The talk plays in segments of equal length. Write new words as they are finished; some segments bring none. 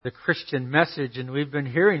the Christian message, and we've been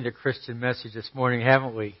hearing the Christian message this morning,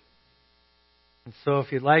 haven't we? And so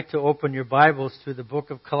if you'd like to open your Bibles to the book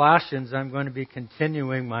of Colossians, I'm going to be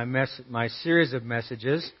continuing my series of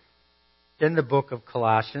messages in the book of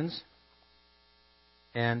Colossians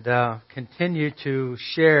and continue to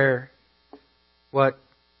share what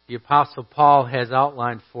the Apostle Paul has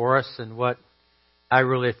outlined for us and what I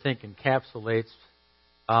really think encapsulates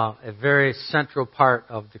a very central part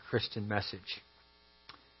of the Christian message.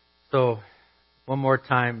 So, one more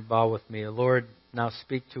time, bow with me. Lord, now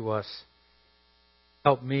speak to us.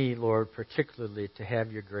 Help me, Lord, particularly to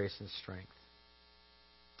have your grace and strength.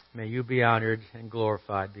 May you be honored and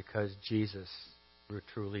glorified because Jesus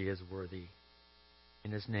truly is worthy.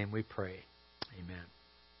 In His name we pray. Amen.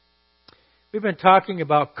 We've been talking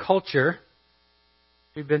about culture.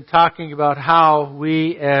 We've been talking about how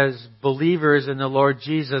we as believers in the Lord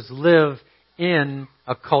Jesus live in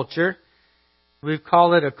a culture. We've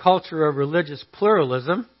called it a culture of religious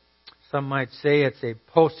pluralism. Some might say it's a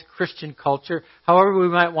post-Christian culture. However we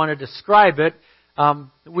might want to describe it,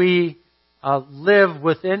 we live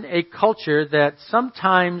within a culture that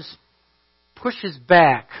sometimes pushes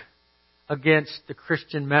back against the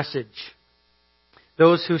Christian message.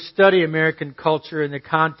 Those who study American culture in the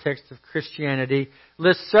context of Christianity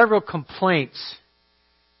list several complaints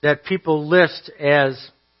that people list as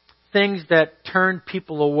things that turn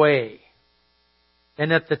people away.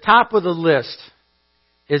 And at the top of the list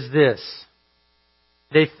is this.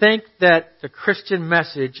 They think that the Christian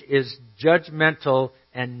message is judgmental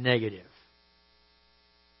and negative.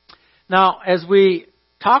 Now, as we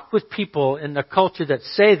talk with people in the culture that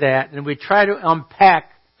say that, and we try to unpack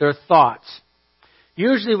their thoughts,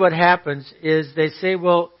 usually what happens is they say,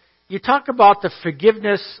 well, you talk about the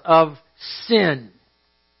forgiveness of sin.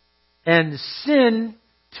 And sin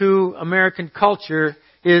to American culture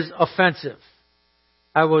is offensive.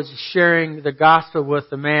 I was sharing the gospel with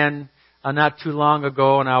a man not too long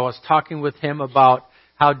ago, and I was talking with him about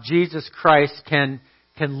how Jesus Christ can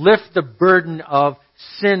lift the burden of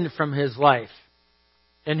sin from his life.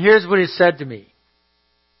 And here's what he said to me.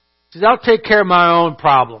 He says, I'll take care of my own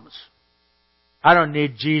problems. I don't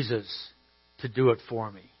need Jesus to do it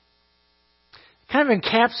for me. It kind of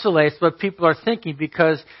encapsulates what people are thinking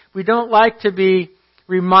because we don't like to be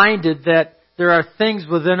reminded that there are things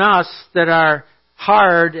within us that are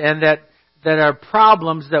hard and that are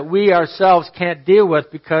problems that we ourselves can't deal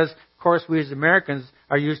with because, of course, we as Americans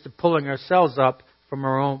are used to pulling ourselves up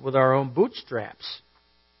with our own bootstraps.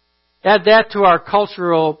 Add that to our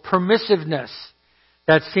cultural permissiveness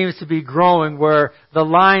that seems to be growing, where the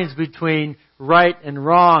lines between right and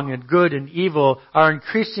wrong and good and evil are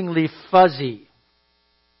increasingly fuzzy.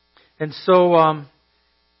 And so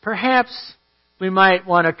perhaps we might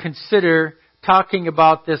want to consider talking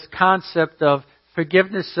about this concept of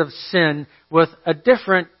forgiveness of sin with a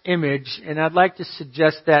different image, and I'd like to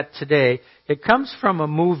suggest that today. It comes from a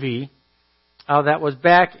movie that was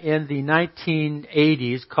back in the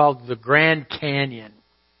 1980s called The Grand Canyon.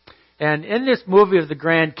 And in this movie of The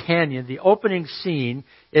Grand Canyon, the opening scene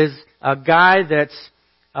is a guy that's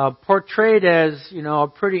portrayed as, a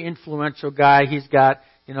pretty influential guy. He's got,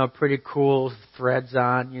 pretty cool threads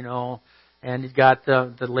on, and he's got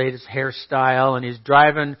the latest hairstyle, and he's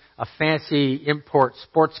driving a fancy import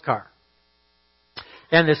sports car.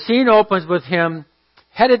 And the scene opens with him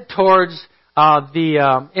headed towards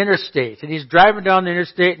the interstate, and he's driving down the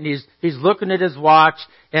interstate, and he's looking at his watch,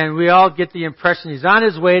 and we all get the impression he's on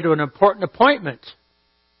his way to an important appointment.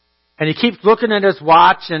 And he keeps looking at his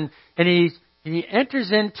watch, and he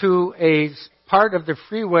enters into a part of the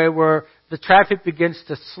freeway where the traffic begins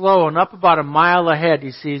to slow, and up about a mile ahead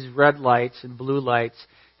he sees red lights and blue lights,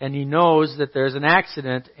 and he knows that there's an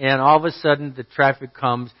accident, and all of a sudden the traffic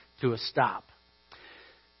comes to a stop.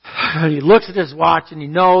 And he looks at his watch and he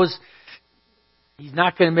knows he's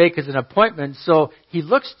not going to make it an appointment, so he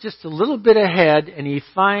looks just a little bit ahead and he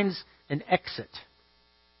finds an exit.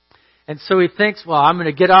 And so he thinks, well, I'm going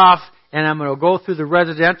to get off and I'm going to go through the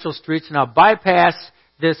residential streets and I'll bypass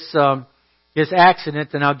this accident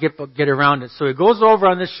and I'll get around it. So he goes over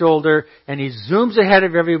on the shoulder and he zooms ahead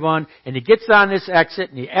of everyone and he gets on this exit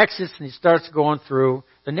and he exits and he starts going through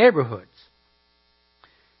the neighborhoods.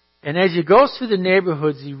 And as he goes through the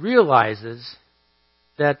neighborhoods, he realizes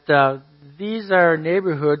that these are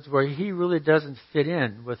neighborhoods where he really doesn't fit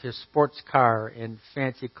in with his sports car and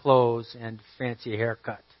fancy clothes and fancy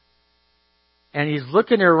haircut. And he's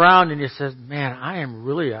looking around and he says, man, I am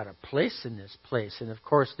really out of place in this place. And of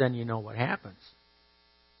course, then you know what happens.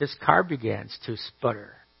 This car begins to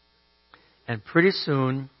sputter. And pretty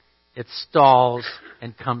soon, it stalls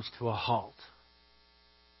and comes to a halt.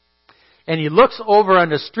 And he looks over on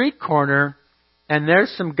the street corner, and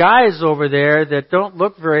there's some guys over there that don't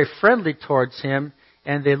look very friendly towards him,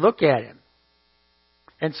 and they look at him.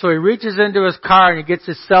 And so he reaches into his car and he gets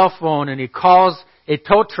his cell phone and he calls a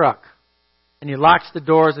tow truck. And he locks the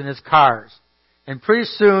doors in his cars. And pretty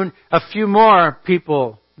soon, a few more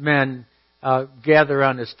men gather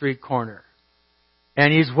on the street corner.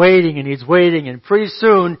 And he's waiting and he's waiting. And pretty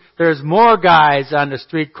soon, there's more guys on the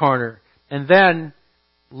street corner. And then,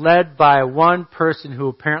 led by one person who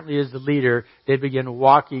apparently is the leader, they begin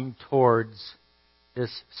walking towards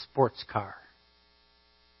this sports car.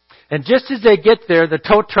 And just as they get there, the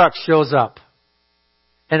tow truck shows up.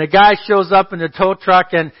 And a guy shows up in the tow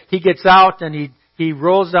truck and he gets out and he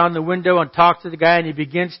rolls down the window and talks to the guy and he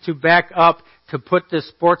begins to back up to put this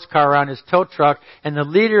sports car on his tow truck. And the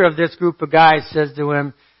leader of this group of guys says to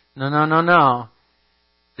him, No.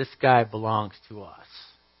 This guy belongs to us.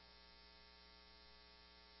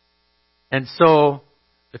 And so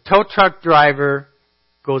the tow truck driver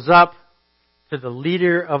goes up to the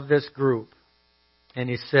leader of this group and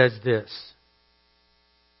he says this,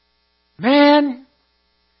 Man,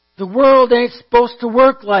 the world ain't supposed to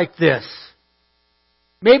work like this.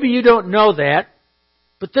 Maybe you don't know that,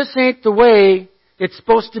 but this ain't the way it's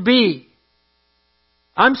supposed to be.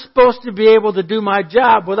 I'm supposed to be able to do my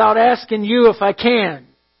job without asking you if I can.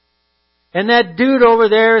 And that dude over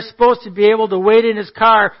there is supposed to be able to wait in his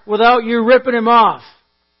car without you ripping him off.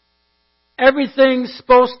 Everything's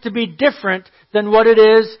supposed to be different than what it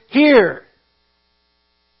is here.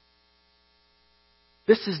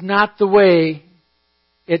 This is not the way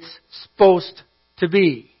it's supposed to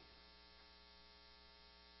be.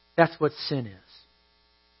 That's what sin is.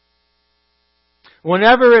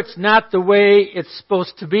 Whenever it's not the way it's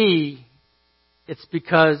supposed to be, it's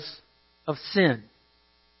because of sin.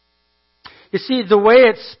 You see, the way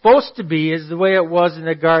it's supposed to be is the way it was in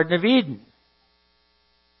the Garden of Eden.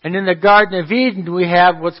 And in the Garden of Eden, we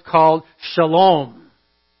have what's called shalom.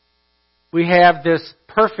 We have this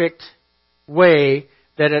perfect way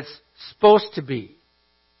that it's supposed to be.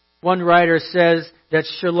 One writer says that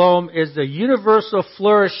shalom is the universal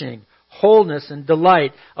flourishing, wholeness, and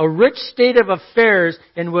delight, a rich state of affairs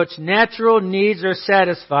in which natural needs are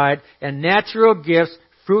satisfied and natural gifts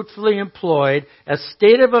fruitfully employed, a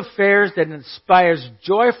state of affairs that inspires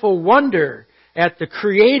joyful wonder at the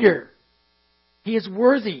Creator. He is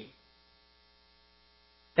worthy.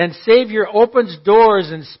 And Savior opens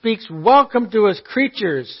doors and speaks welcome to His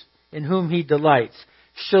creatures in whom He delights.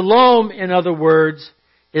 Shalom, in other words,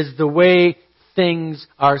 is the way things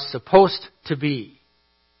are supposed to be.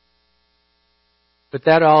 But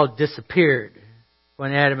that all disappeared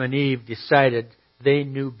when Adam and Eve decided they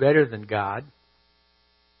knew better than God.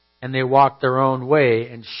 And they walked their own way,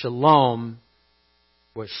 and shalom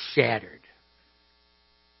was shattered.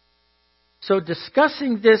 So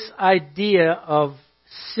discussing this idea of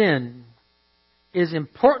sin is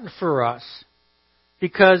important for us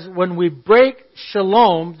because when we break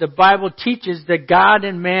shalom, the Bible teaches that God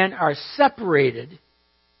and man are separated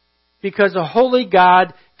because a holy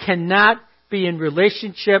God cannot be in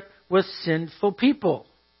relationship with sinful people.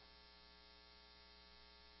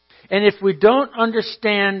 And if we don't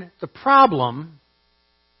understand the problem,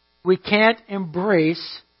 we can't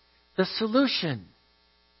embrace the solution.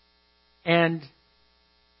 And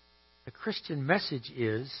the Christian message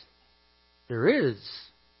is, there is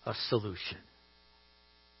a solution.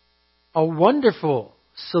 A wonderful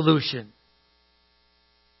solution.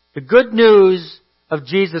 The good news of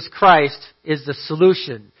Jesus Christ is the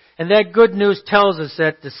solution. And that good news tells us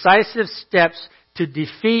that decisive steps to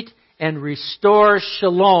defeat and restore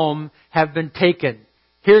shalom have been taken.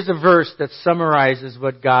 Here's a verse that summarizes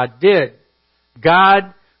what God did.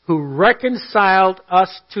 God, who reconciled us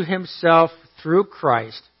to Himself through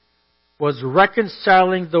Christ, was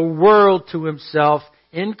reconciling the world to Himself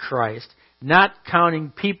in Christ, not counting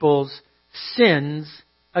people's sins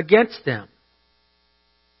against them.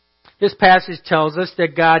 This passage tells us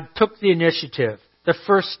that God took the initiative, the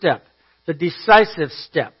first step, the decisive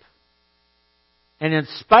step. And in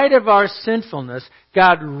spite of our sinfulness,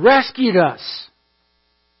 God rescued us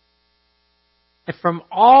from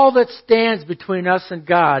all that stands between us and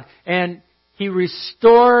God. And He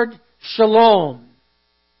restored shalom.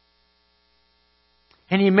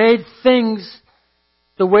 And He made things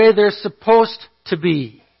the way they're supposed to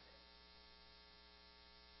be.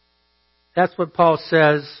 That's what Paul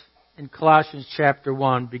says in Colossians chapter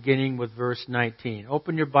 1, beginning with verse 19.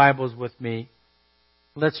 Open your Bibles with me.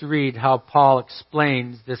 Let's read how Paul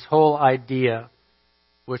explains this whole idea,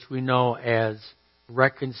 which we know as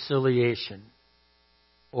reconciliation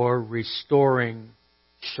or restoring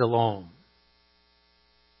shalom.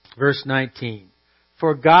 Verse 19.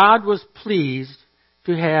 For God was pleased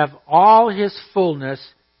to have all His fullness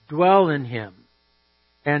dwell in Him,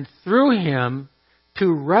 and through Him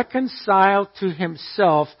to reconcile to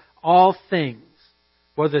Himself all things,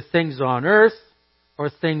 whether things on earth or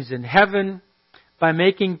things in heaven, by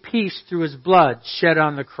making peace through His blood shed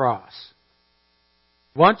on the cross.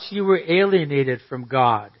 Once you were alienated from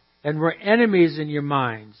God and were enemies in your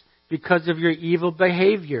minds because of your evil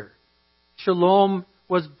behavior. Shalom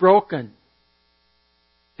was broken.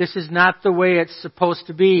 This is not the way it's supposed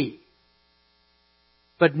to be.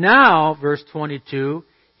 But now, verse 22,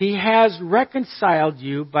 He has reconciled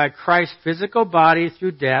you by Christ's physical body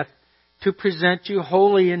through death to present you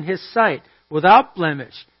holy in His sight, without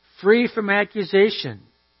blemish, free from accusation.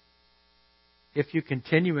 If you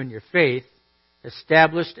continue in your faith,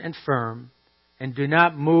 established and firm, and do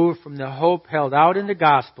not move from the hope held out in the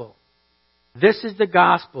gospel. This is the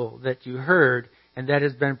gospel that you heard and that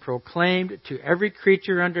has been proclaimed to every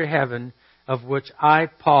creature under heaven, of which I,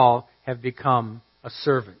 Paul, have become a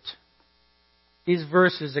servant. These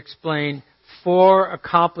verses explain 4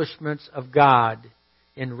 accomplishments of God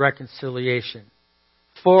in reconciliation.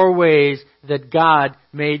 4 ways that God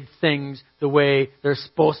made things the way they're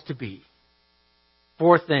supposed to be.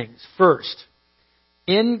 4 things. First,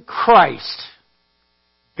 in Christ,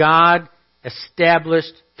 God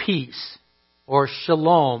established peace, or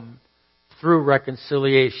shalom, through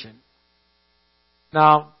reconciliation.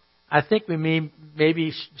 Now, I think we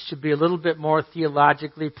maybe should be a little bit more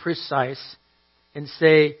theologically precise and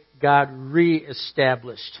say God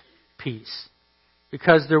reestablished peace.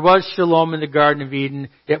 Because there was shalom in the Garden of Eden,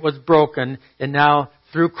 it was broken, and now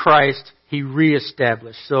through Christ, He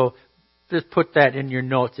reestablished. So just put that in your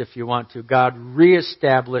notes if you want to. God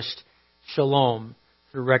reestablished shalom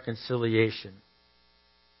through reconciliation.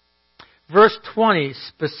 Verse 20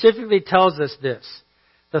 specifically tells us this.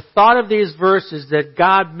 The thought of these verses that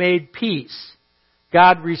God made peace.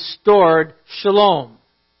 God restored shalom.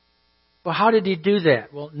 Well, how did He do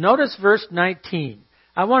that? Well, notice verse 19.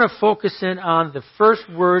 I want to focus in on the first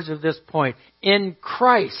words of this point. In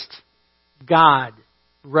Christ, God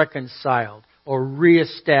reconciled or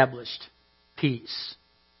reestablished peace.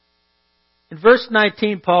 In verse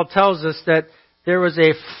 19, Paul tells us that there was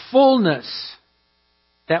a fullness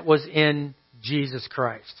that was in Jesus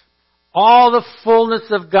Christ. All the fullness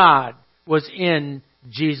of God was in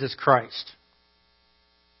Jesus Christ.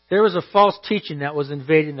 There was a false teaching that was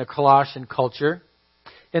invading the Colossian culture.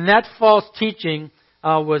 And that false teaching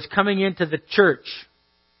was coming into the church.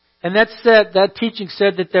 And that teaching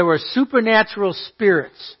said that there were supernatural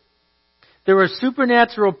spirits. There were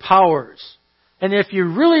supernatural powers. And if you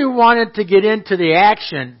really wanted to get into the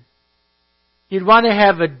action, you'd want to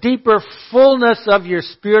have a deeper fullness of your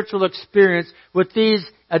spiritual experience with these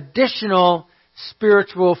additional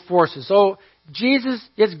spiritual forces. So Jesus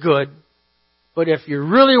is good, but if you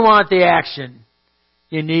really want the action,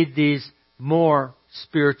 you need these more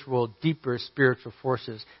spiritual, deeper spiritual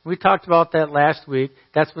forces. We talked about that last week.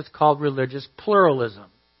 That's what's called religious pluralism.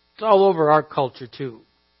 It's all over our culture too.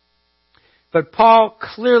 But Paul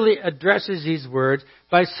clearly addresses these words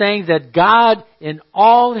by saying that God, in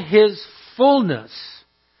all His fullness,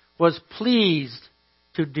 was pleased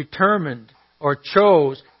to determine or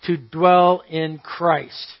chose to dwell in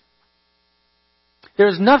Christ.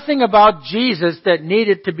 There's nothing about Jesus that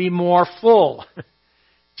needed to be more full.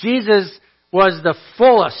 Jesus was the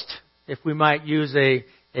fullest, if we might use a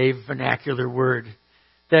vernacular word,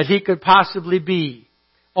 that He could possibly be.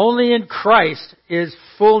 Only in Christ is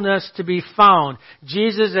fullness to be found.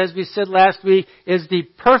 Jesus, as we said last week, is the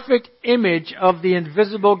perfect image of the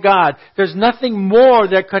invisible God. There's nothing more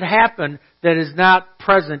that could happen that is not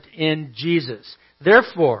present in Jesus.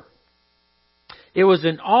 Therefore, it was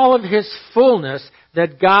in all of His fullness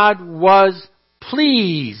that God was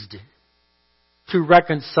pleased to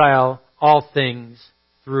reconcile all things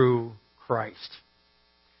through Christ.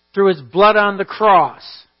 Through His blood on the cross,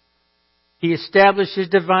 He established His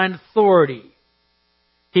divine authority.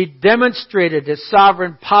 He demonstrated His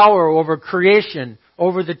sovereign power over creation,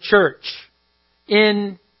 over the church,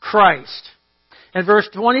 in Christ. And verse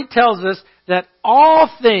 20 tells us that all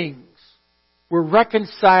things were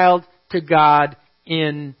reconciled to God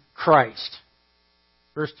in Christ.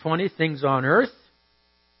 Verse 20, things on earth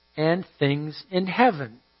and things in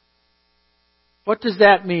heaven. What does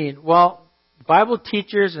that mean? Well, Bible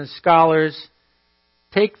teachers and scholars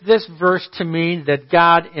take this verse to mean that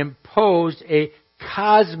God imposed a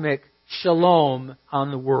cosmic shalom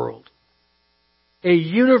on the world. A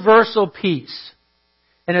universal peace.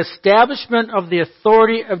 An establishment of the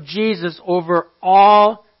authority of Jesus over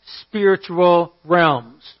all spiritual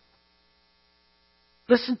realms.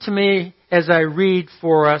 Listen to me as I read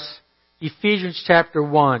for us Ephesians chapter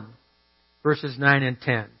 1, verses 9 and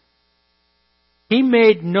 10. He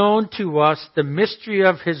made known to us the mystery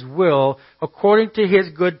of His will according to His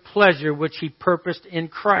good pleasure which He purposed in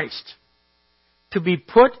Christ, to be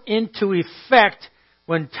put into effect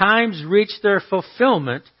when times reach their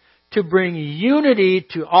fulfillment, to bring unity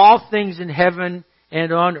to all things in heaven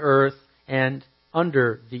and on earth and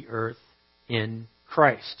under the earth in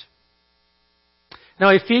Christ. Now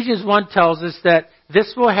Ephesians 1 tells us that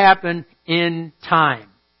this will happen in time.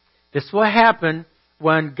 This will happen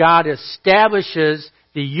when God establishes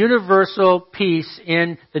the universal peace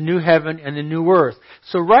in the new heaven and the new earth.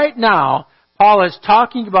 So right now, Paul is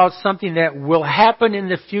talking about something that will happen in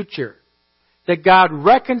the future. That God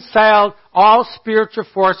reconciled all spiritual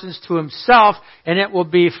forces to Himself, and it will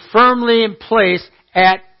be firmly in place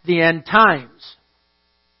at the end times.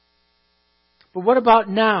 But what about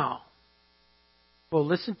now? Well,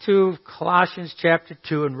 listen to Colossians chapter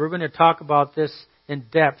 2, and we're going to talk about this in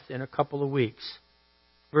depth in a couple of weeks.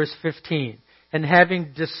 Verse 15. And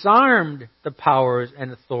having disarmed the powers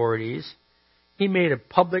and authorities, He made a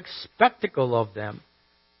public spectacle of them,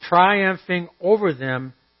 triumphing over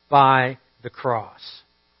them by the cross.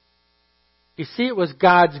 You see, it was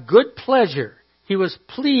God's good pleasure. He was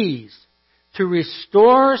pleased to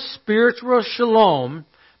restore spiritual shalom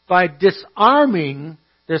by disarming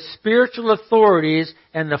the spiritual authorities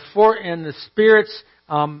and the spirits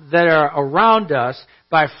that are around us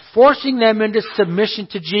by forcing them into submission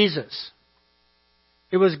to Jesus.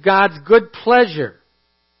 It was God's good pleasure.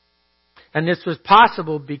 And this was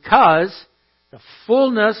possible because the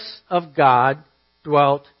fullness of God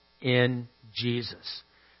dwelt in Jesus.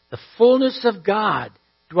 The fullness of God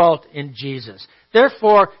dwelt in Jesus.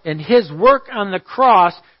 Therefore, in His work on the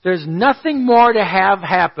cross, there's nothing more to have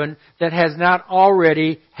happen that has not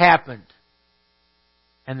already happened.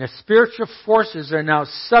 And the spiritual forces are now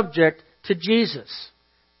subject to Jesus.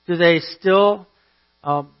 Do they still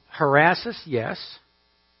harass us? Yes.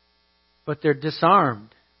 But they're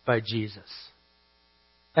disarmed by Jesus.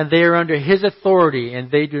 And they are under His authority, and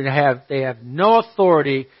they have no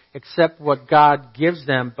authority except what God gives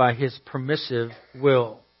them by His permissive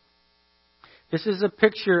will. This is a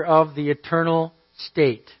picture of the eternal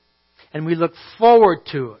state, and we look forward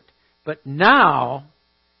to it. But now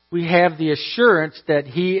we have the assurance that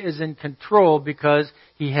He is in control because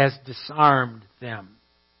He has disarmed them.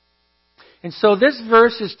 And so this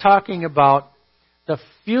verse is talking about the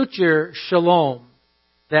future shalom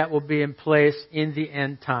that will be in place in the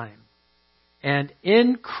end time. And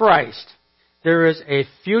in Christ, there is a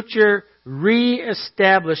future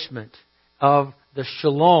reestablishment of the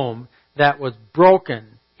shalom that was broken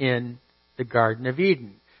in the Garden of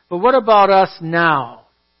Eden. But what about us now?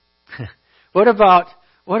 What about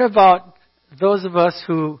those of us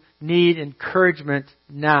who need encouragement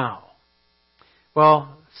now?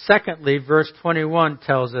 Well, secondly, verse 21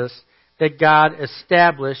 tells us that God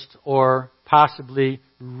established or possibly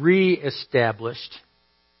re-established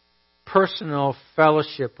personal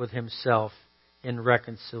fellowship with Himself in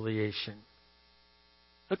reconciliation.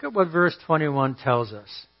 Look at what verse 21 tells us.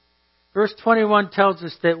 Verse 21 tells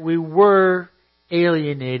us that we were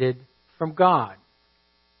alienated from God.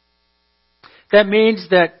 That means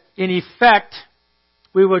that, in effect,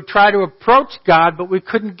 we would try to approach God, but we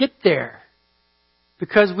couldn't get there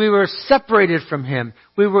because we were separated from Him.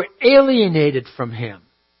 We were alienated from Him.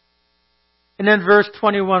 And then verse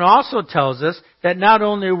 21 also tells us that not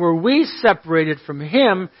only were we separated from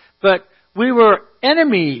Him, but we were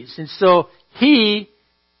enemies. And so He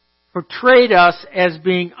portrayed us as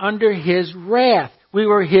being under His wrath. We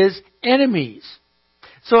were His enemies.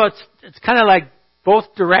 So it's kind of like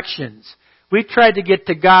both directions. We tried to get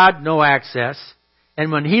to God, no access. And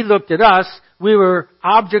when He looked at us, we were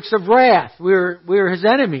objects of wrath. We were His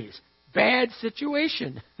enemies. Bad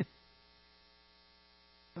situation.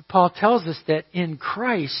 But Paul tells us that in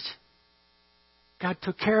Christ, God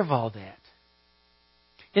took care of all that.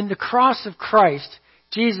 In the cross of Christ,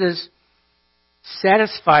 Jesus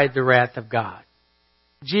satisfied the wrath of God.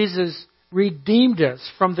 Jesus redeemed us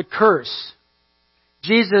from the curse.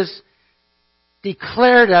 Jesus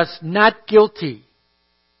declared us not guilty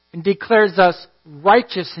and declares us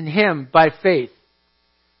righteous in Him by faith.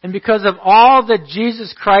 And because of all that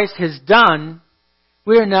Jesus Christ has done,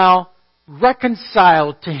 we are now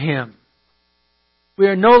reconciled to Him. We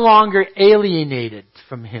are no longer alienated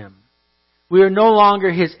from Him. We are no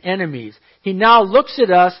longer His enemies. He now looks at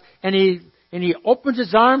us and He opens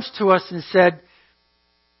His arms to us and said,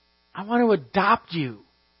 I want to adopt you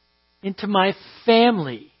into my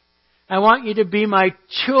family. I want you to be my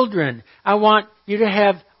children. I want you to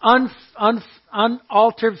have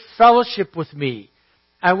unaltered fellowship with me.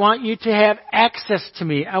 I want you to have access to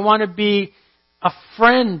me. I want to be a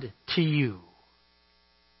friend to you.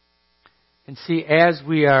 And see, as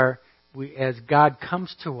as God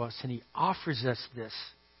comes to us and He offers us this,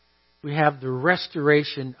 we have the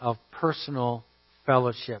restoration of personal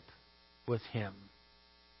fellowship with Him.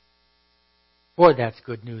 Boy, that's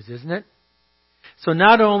good news, isn't it? So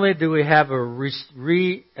not only do we have a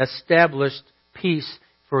re-established peace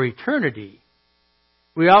for eternity,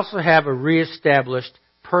 we also have a re-established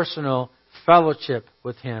personal fellowship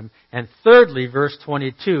with Him. And thirdly, verse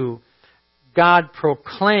 22, God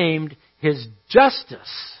proclaimed His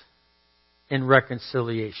justice in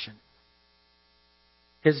reconciliation.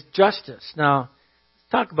 His justice. Now,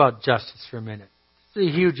 let's talk about justice for a minute. It's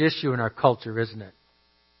a huge issue in our culture, isn't it?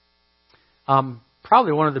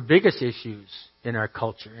 Probably one of the biggest issues in our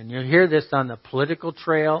culture. And you'll hear this on the political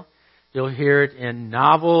trail. You'll hear it in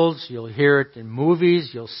novels. You'll hear it in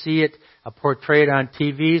movies. You'll see it portrayed on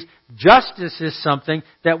TVs. Justice is something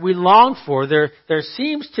that we long for. There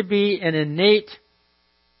seems to be an innate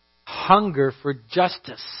hunger for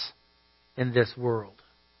justice in this world.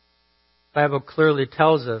 The Bible clearly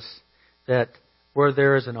tells us that where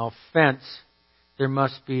there is an offense, there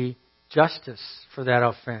must be justice for that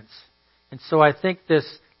offense. And so I think this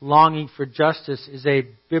longing for justice is a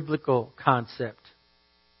biblical concept.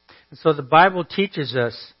 And so the Bible teaches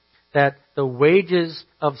us that the wages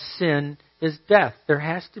of sin is death. There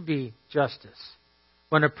has to be justice.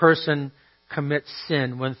 When a person commits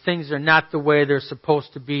sin, when things are not the way they're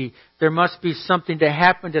supposed to be, there must be something to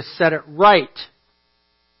happen to set it right.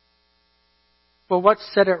 Well, what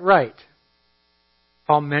set it right?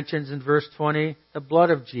 Paul mentions in verse 20 the blood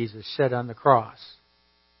of Jesus shed on the cross.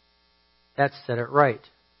 That set it right.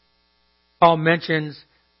 Paul mentions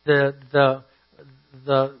the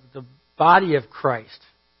body of Christ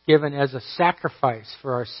given as a sacrifice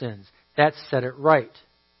for our sins. That set it right.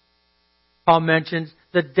 Paul mentions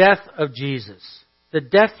the death of Jesus. The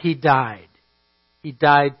death He died. He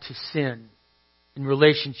died to sin, in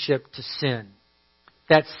relationship to sin.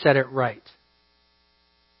 That set it right.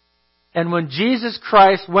 And when Jesus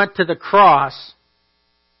Christ went to the cross,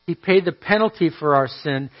 He paid the penalty for our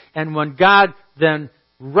sin. And when God then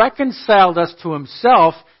reconciled us to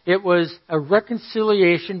Himself, it was a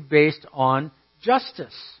reconciliation based on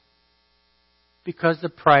justice. Because the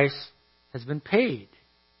price has been paid.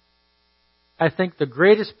 I think the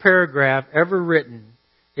greatest paragraph ever written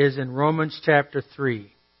is in Romans chapter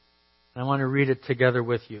 3. I want to read it together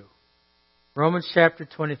with you. Romans chapter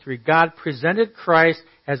 23. God presented Christ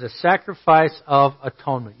as a sacrifice of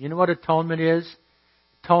atonement. You know what atonement is?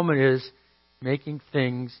 Atonement is making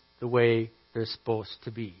things the way they're supposed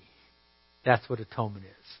to be. That's what atonement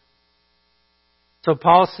is. So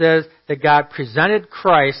Paul says that God presented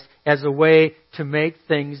Christ as a way to make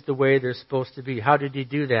things the way they're supposed to be. How did He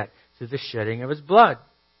do that? Through the shedding of His blood.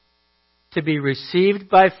 To be received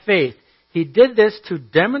by faith. He did this to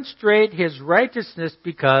demonstrate His righteousness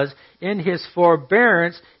because in His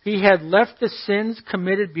forbearance He had left the sins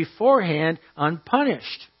committed beforehand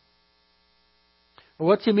unpunished. Well,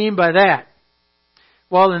 what's He mean by that?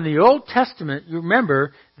 Well, in the Old Testament, you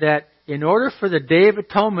remember that in order for the Day of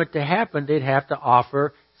Atonement to happen, they'd have to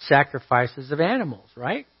offer sacrifices of animals,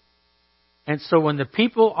 right? And so when the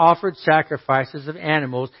people offered sacrifices of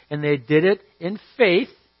animals, and they did it in faith,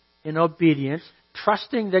 in obedience,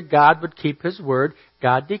 trusting that God would keep His word,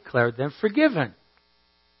 God declared them forgiven.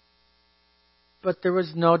 But there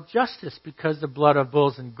was no justice because the blood of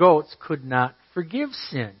bulls and goats could not forgive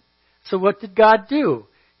sin. So what did God do?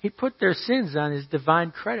 He put their sins on His divine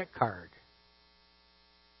credit card.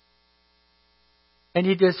 And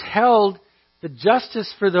He just held the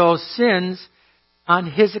justice for those sins on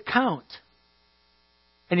His account.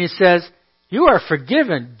 And He says, you are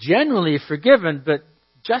forgiven, genuinely forgiven, but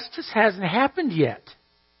justice hasn't happened yet.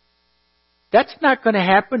 That's not going to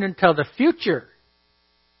happen until the future.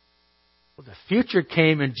 Well, the future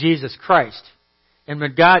came in Jesus Christ. And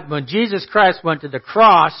when Jesus Christ went to the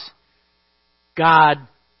cross, God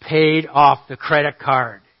paid off the credit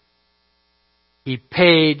card. He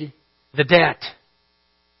paid the debt.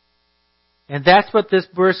 And that's what this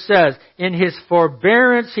verse says. In His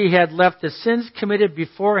forbearance He had left the sins committed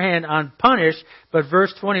beforehand unpunished. But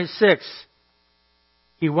verse 26,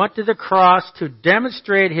 He went to the cross to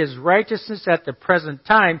demonstrate His righteousness at the present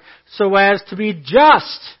time so as to be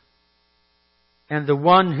just and the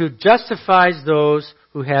one who justifies those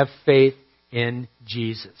who have faith in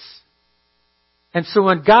Jesus. And so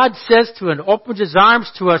when God says to and opens His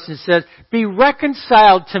arms to us and says, be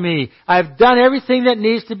reconciled to me. I've done everything that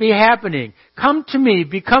needs to be happening. Come to me.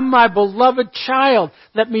 Become my beloved child.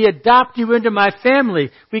 Let me adopt you into my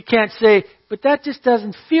family. We can't say, but that just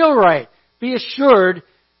doesn't feel right. Be assured,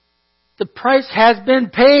 the price has been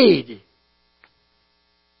paid.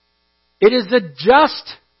 It is a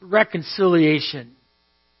just reconciliation.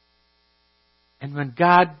 And when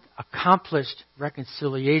God accomplished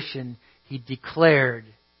reconciliation, He declared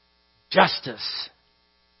justice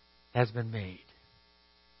has been made.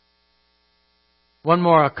 One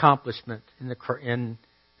more accomplishment in the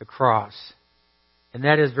cross, and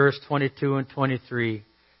that is verse 22 and 23.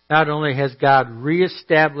 Not only has God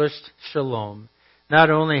reestablished shalom, not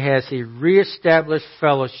only has He reestablished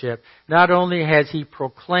fellowship, not only has He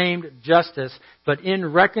proclaimed justice, but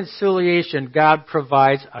in reconciliation, God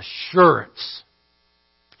provides assurance.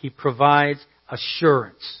 He provides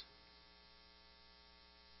assurance.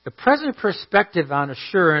 The present perspective on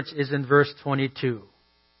assurance is in verse 22.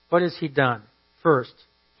 What has He done? First,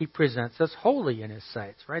 He presents us holy in His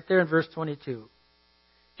sight. It's right there in verse 22.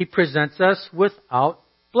 He presents us without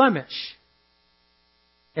blemish.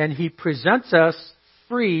 And He presents us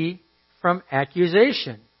free from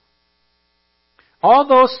accusation. All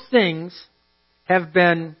those things have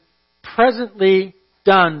been presently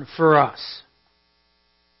done for us.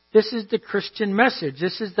 This is the Christian message.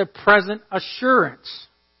 This is the present assurance.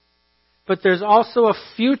 But there's also a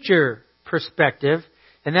future perspective,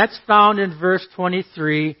 and that's found in verse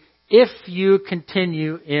 23, if you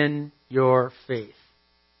continue in your faith.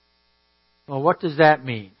 Well, what does that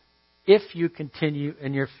mean? If you continue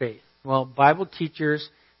in your faith. Well, Bible teachers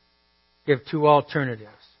give two alternatives.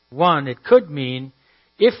 One, it could mean,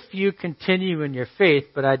 if you continue in your faith,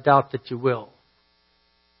 but I doubt that you will.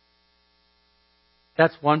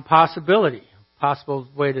 That's one possibility, possible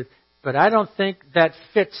way to, but I don't think that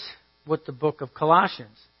fits with the book of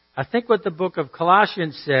Colossians. I think what the book of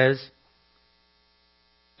Colossians says,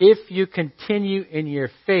 if you continue in your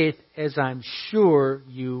faith, as I'm sure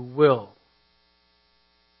you will.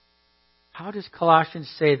 How does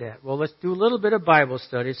Colossians say that? Well, let's do a little bit of Bible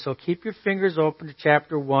study, so keep your fingers open to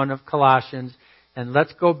chapter 1 of Colossians, and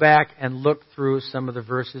let's go back and look through some of the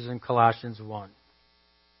verses in Colossians 1.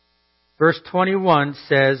 Verse 21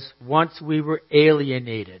 says, once we were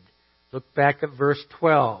alienated. Look back at verse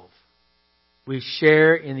 12. We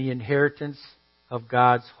share in the inheritance of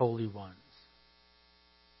God's holy ones.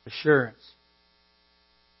 Assurance.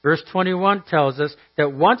 Verse 21 tells us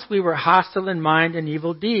that once we were hostile in mind and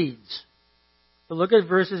evil deeds. So look at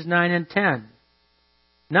verses 9 and 10.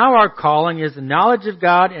 Now our calling is the knowledge of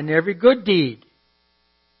God and every good deed.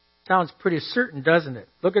 Sounds pretty certain, doesn't it?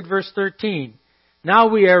 Look at verse 13. Now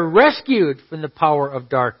we are rescued from the power of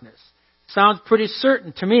darkness. Sounds pretty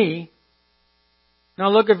certain to me. Now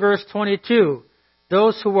look at verse 22.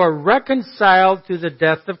 Those who are reconciled through the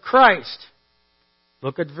death of Christ.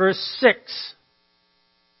 Look at verse 6.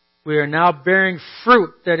 We are now bearing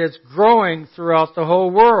fruit that is growing throughout the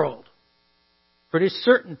whole world. Pretty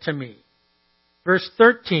certain to me. Verse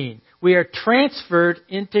 13. We are transferred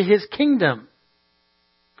into His kingdom.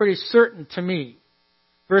 Pretty certain to me.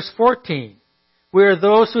 Verse 14. We are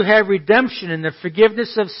those who have redemption and the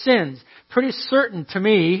forgiveness of sins. Pretty certain to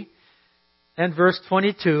me. And verse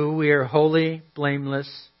 22, we are holy, blameless,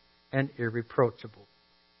 and irreproachable.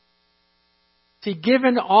 See,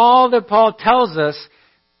 given all that Paul tells us,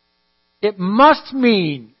 it must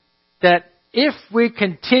mean that if we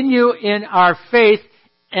continue in our faith,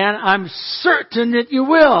 and I'm certain that you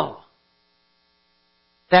will,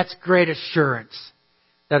 that's great assurance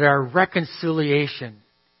that our reconciliation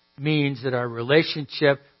means that our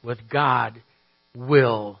relationship with God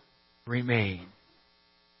will remain.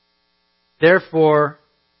 Therefore,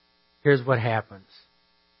 here's what happens.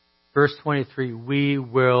 Verse 23, we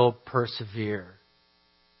will persevere.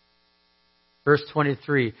 Verse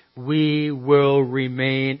 23, we will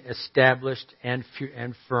remain established and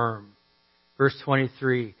firm. Verse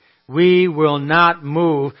 23, we will not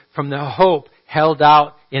move from the hope held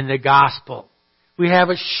out in the gospel. We have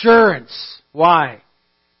assurance. Why?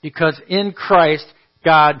 Because in Christ,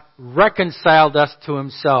 God reconciled us to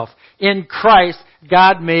Himself. In Christ,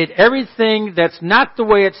 God made everything that's not the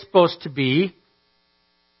way it's supposed to be.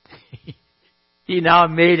 He now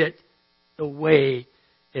made it the way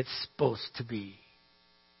it's supposed to be.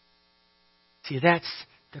 See, that's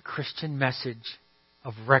the Christian message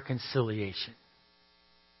of reconciliation.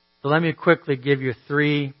 So let me quickly give you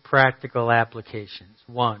 3 practical applications.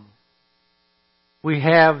 1, we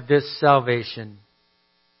have this salvation.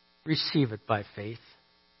 Receive it by faith.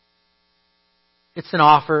 It's an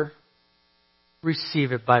offer.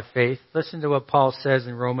 receive it by faith. Listen to what Paul says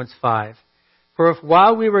in Romans 5. For if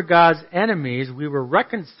while we were God's enemies, we were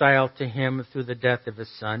reconciled to Him through the death of His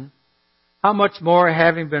Son, how much more,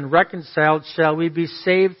 having been reconciled, shall we be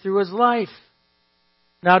saved through His life?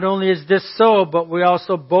 Not only is this so, but we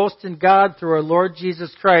also boast in God through our Lord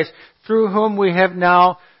Jesus Christ, through whom we have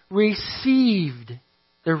now received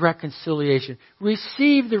the reconciliation.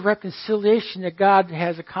 Receive the reconciliation that God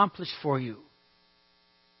has accomplished for you.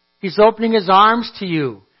 He's opening His arms to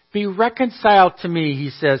you. Be reconciled to me, He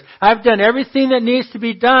says. I've done everything that needs to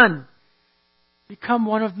be done. Become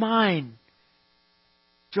one of mine.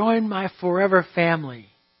 Join my forever family.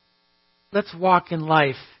 Let's walk in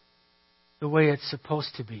life the way it's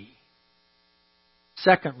supposed to be.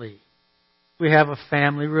 Secondly, we have a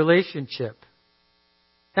family relationship.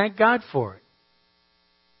 Thank God for it.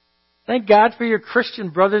 Thank God for your Christian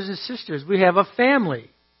brothers and sisters. We have a family.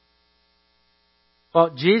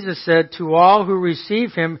 Well, Jesus said to all who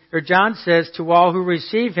receive Him, or John says, to all who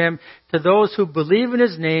receive Him, to those who believe in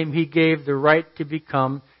His name, He gave the right to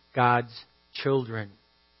become God's children.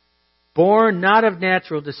 Born not of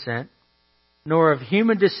natural descent, nor of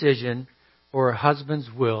human decision or a husband's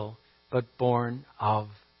will, but born of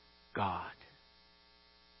God.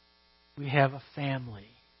 We have a family.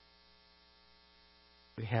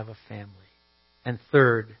 We have a family. And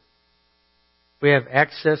third, we have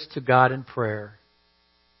access to God in prayer.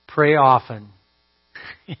 Pray often,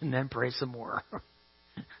 and then pray some more.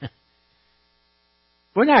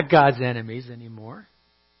 We're not God's enemies anymore.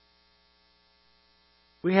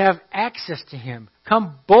 We have access to Him.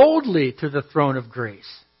 Come boldly to the throne of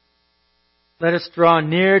grace. Let us draw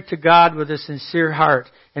near to God with a sincere heart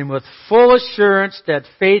and with full assurance that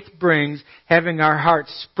faith brings, having our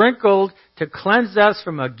hearts sprinkled to cleanse us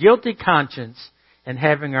from a guilty conscience and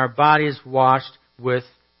having our bodies washed with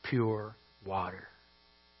pure water.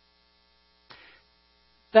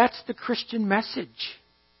 That's the Christian message.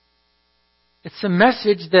 It's a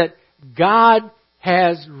message that God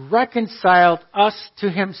has reconciled us to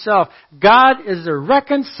Himself. God is a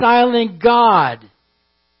reconciling God.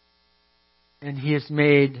 And He has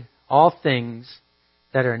made all things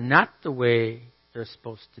that are not the way they're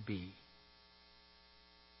supposed to be.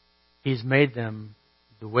 He's made them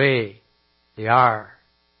the way they are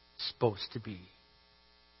supposed to be.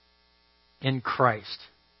 In Christ,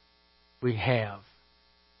 we have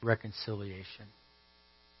reconciliation.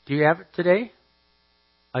 Do you have it today?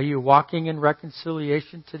 Are you walking in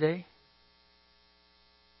reconciliation today?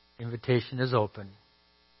 Invitation is open.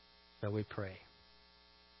 Shall we pray?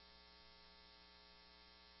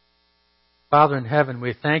 Father in heaven,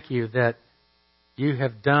 we thank You that You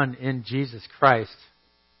have done in Jesus Christ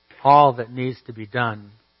all that needs to be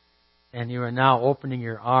done. And You are now opening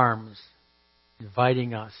Your arms,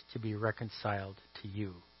 inviting us to be reconciled to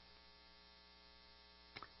You.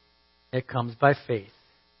 It comes by faith.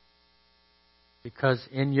 Because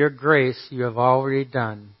in Your grace, You have already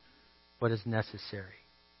done what is necessary.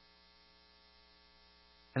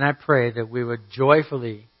 And I pray that we would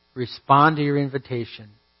joyfully respond to Your invitation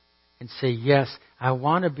and say, yes, I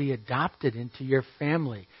want to be adopted into Your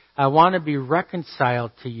family. I want to be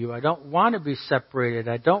reconciled to You. I don't want to be separated.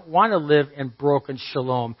 I don't want to live in broken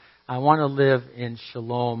shalom. I want to live in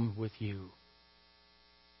shalom with You.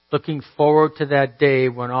 Looking forward to that day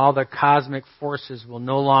when all the cosmic forces will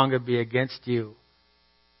no longer be against You.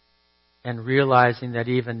 And realizing that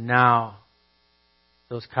even now,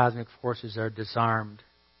 those cosmic forces are disarmed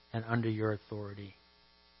and under Your authority.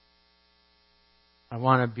 I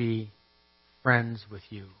want to be friends with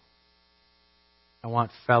You. I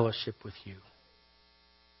want fellowship with You.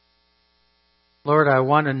 Lord, I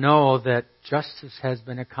want to know that justice has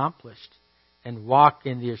been accomplished and walk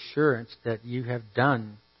in the assurance that You have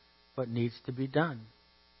done what needs to be done.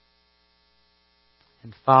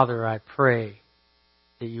 And Father, I pray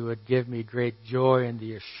that You would give me great joy in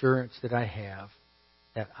the assurance that I have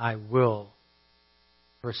that I will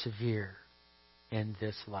persevere in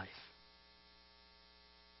this life.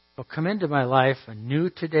 So come into my life anew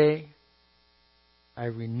today. I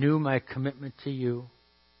renew my commitment to You.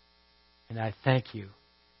 And I thank You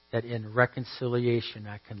that in reconciliation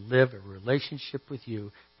I can live a relationship with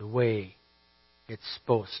You the way it's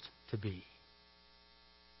supposed to be.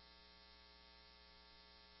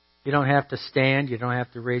 You don't have to stand. You don't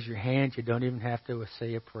have to raise your hand. You don't even have to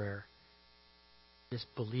say a prayer. Just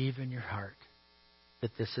believe in your heart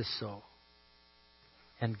that this is so.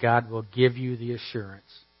 And God will give you the assurance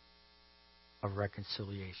of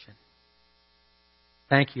reconciliation.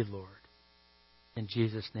 Thank You, Lord. In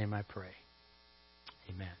Jesus' name I pray.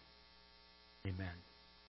 Amen. Amen.